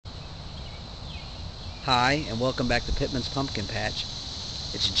Hi, and welcome back to Pittman's Pumpkin Patch.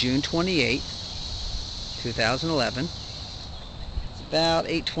 It's June 28th, 2011. It's about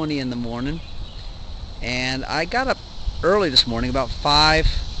 8:20 in the morning, and I got up early this morning, about 5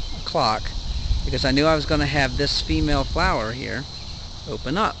 o'clock, because I knew I was going to have this female flower here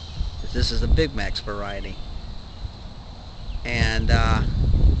open up. This is a Big Max variety. And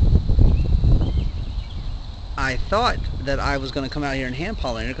I thought that I was going to come out here and hand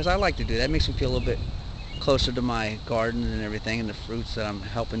pollinate it because I like to do that. It makes me feel a little bit closer to my garden and everything and the fruits that I'm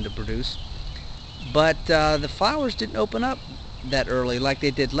helping to produce. But the flowers didn't open up that early like they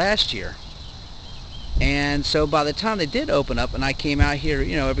did last year. And so by the time they did open up, and I came out here,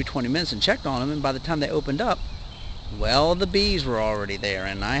 every 20 minutes and checked on them, and by the time they opened up, well, the bees were already there,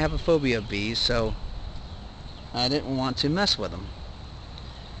 and I have a phobia of bees, so I didn't want to mess with them.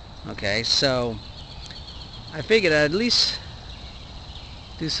 Okay, so I figured I'd at least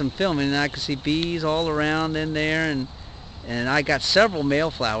do some filming, and I could see bees all around in there, and I got several male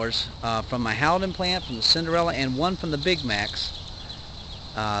flowers from my Howden plant, from the Cinderella, and one from the Big Max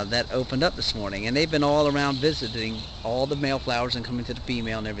that opened up this morning, and they've been all around visiting all the male flowers and coming to the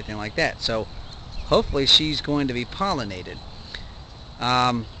female and everything like that. So hopefully she's going to be pollinated.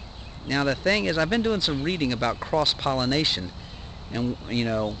 Now the thing is, I've been doing some reading about cross-pollination, and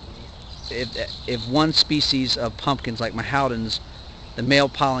if one species of pumpkins like my Howdens, the male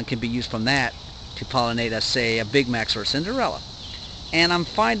pollen can be used from that to pollinate, let's say, a Big Max or a Cinderella. And I'm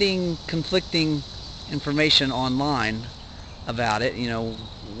finding conflicting information online about it.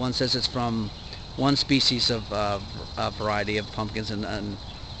 One says it's from one species of a variety of pumpkins, and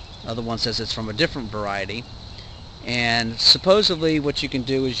another one says it's from a different variety. And supposedly what you can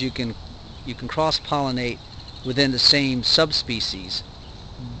do is you can cross-pollinate within the same subspecies,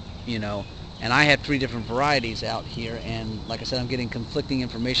 and I have 3 different varieties out here, and like I said, I'm getting conflicting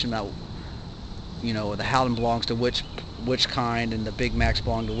information about, the Howden belongs to which kind, and the Big Max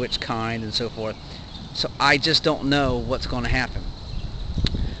belong to which kind, and so forth. So I just don't know what's going to happen.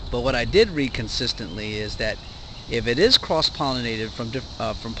 But what I did read consistently is that if it is cross-pollinated from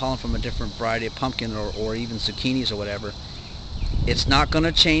pollen from a different variety of pumpkin, or even zucchinis or whatever, it's not going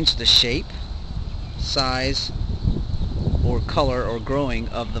to change the shape, size, or color or growing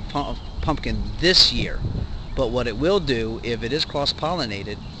of the pumpkin this year. But what it will do, if it is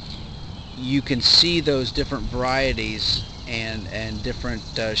cross-pollinated, you can see those different varieties and different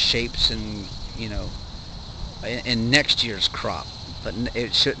shapes and in next year's crop, but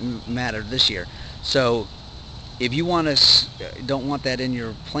it shouldn't matter this year. So if you don't want that in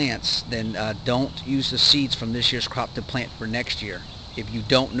your plants, then don't use the seeds from this year's crop to plant for next year if you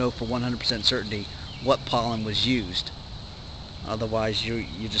don't know for 100% certainty what pollen was used. Otherwise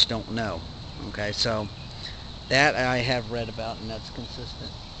you just don't know. Okay, so that I have read about, and that's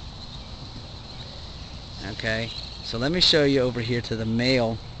consistent. Okay, so let me show you over here to the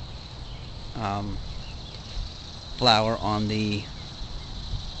male flower on the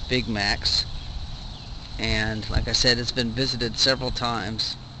Big Max, and like I said, it's been visited several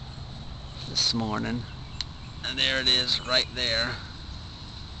times this morning, and there it is right there.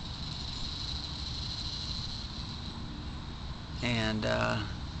 And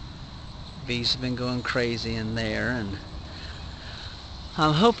bees have been going crazy in there, and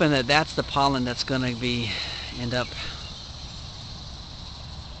I'm hoping that that's the pollen that's going to end up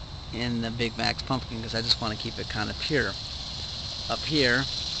in the Big Max pumpkin, because I just want to keep it kind of pure. Up here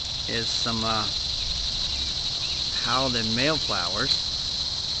is some Howden male flowers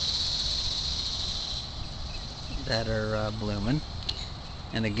that are blooming,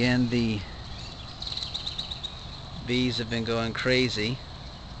 and again the bees have been going crazy,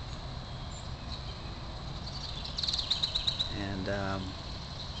 and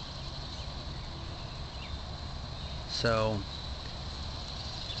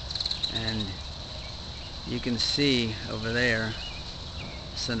and you can see over there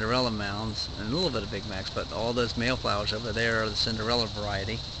Cinderella mounds and a little bit of Big Max, but all those male flowers over there are the Cinderella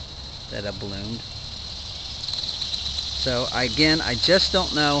variety that have bloomed. So again, I just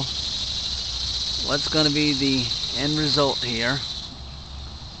don't know what's going to be the end result here.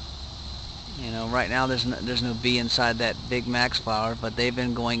 Right now there's no bee inside that Big Max flower, but they've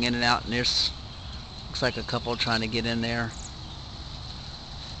been going in and out, and there's looks like a couple trying to get in there.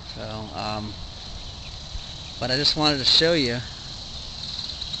 So but I just wanted to show you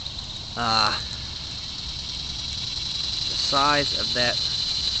the size of that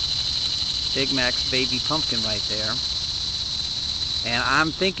Big Max baby pumpkin right there. And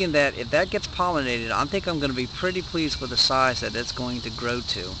I'm thinking that if that gets pollinated, I think I'm going to be pretty pleased with the size that it's going to grow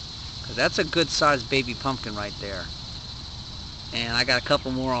to, because that's a good sized baby pumpkin right there. and I got a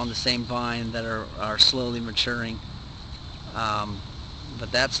couple more on the same vine that are slowly maturing.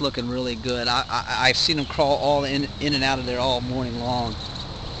 But that's looking really good. I've seen them crawl all in and out of there all morning long.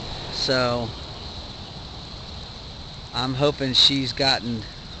 So I'm hoping she's gotten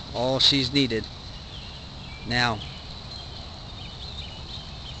all she's needed. Now,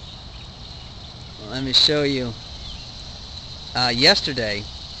 let me show you. Yesterday,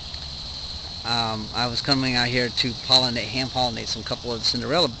 I was coming out here to hand pollinate some couple of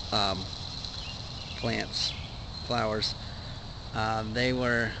Cinderella plants, flowers. They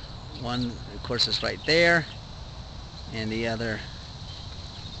were, one of course is right there, and the other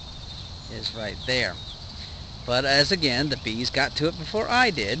is right there. But as again, the bees got to it before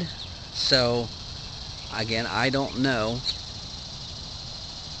I did, so again, I don't know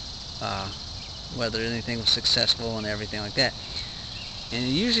whether anything was successful and everything like that. And it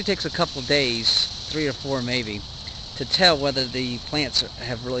usually takes a couple days, 3 or 4 maybe, to tell whether the plants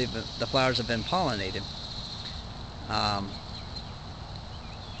have really been, the flowers have been pollinated.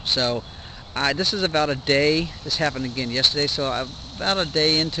 So this is about a day. This happened again yesterday, so I'm about a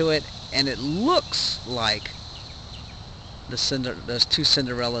day into it, and it looks like those 2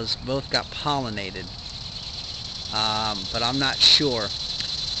 Cinderellas both got pollinated, but I'm not sure.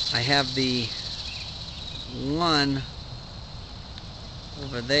 I have the one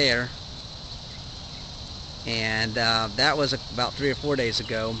over there, and that was about 3 or 4 days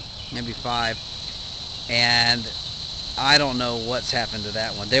ago, maybe 5, and I don't know what's happened to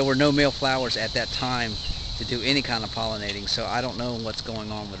that one. There were no male flowers at that time to do any kind of pollinating, so I don't know what's going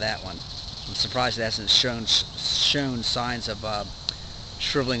on with that one. I'm surprised it hasn't shown signs of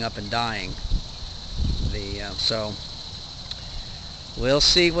shriveling up and dying. So we'll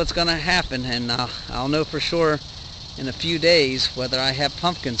see what's going to happen, and I'll know for sure in a few days whether I have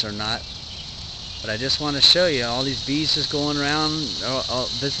pumpkins or not. But I just want to show you all these bees just going around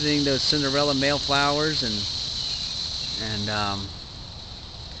visiting those Cinderella male flowers, and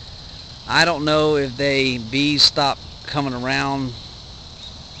I don't know if bees stop coming around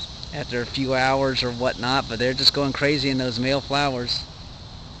after a few hours or whatnot, but they're just going crazy in those male flowers,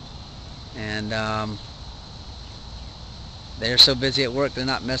 and they're so busy at work they're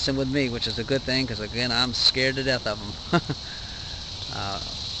not messing with me, which is a good thing, because again, I'm scared to death of them.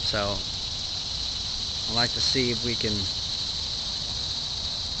 So I'd like to see if we can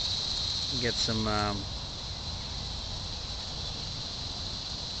get some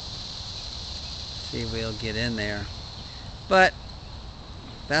see if we'll get in there. But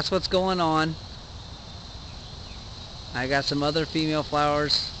that's what's going on. I got some other female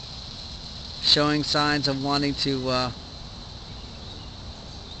flowers showing signs of wanting to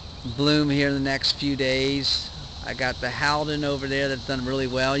bloom here in the next few days. I got the Howden over there that's done really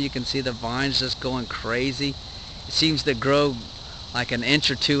well. You can see the vines just going crazy. It seems to grow like an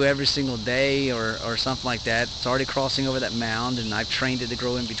inch or 2 every single day, or something like that. It's already crossing over that mound, and I've trained it to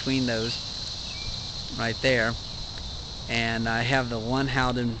grow in between those right there. And I have the one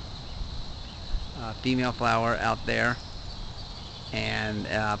Howden female flower out there, and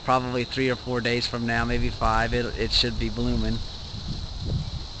probably 3 or 4 days from now, maybe 5, it should be blooming,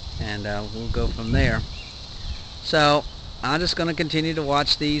 and we'll go from there. So I'm just going to continue to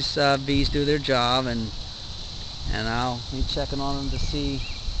watch these bees do their job, and I'll be checking on them to see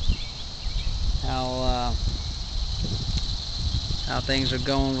how things are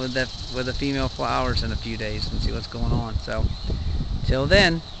going with the female flowers in a few days, and see what's going on. So till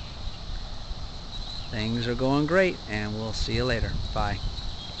then, things are going great, and we'll see you later. Bye.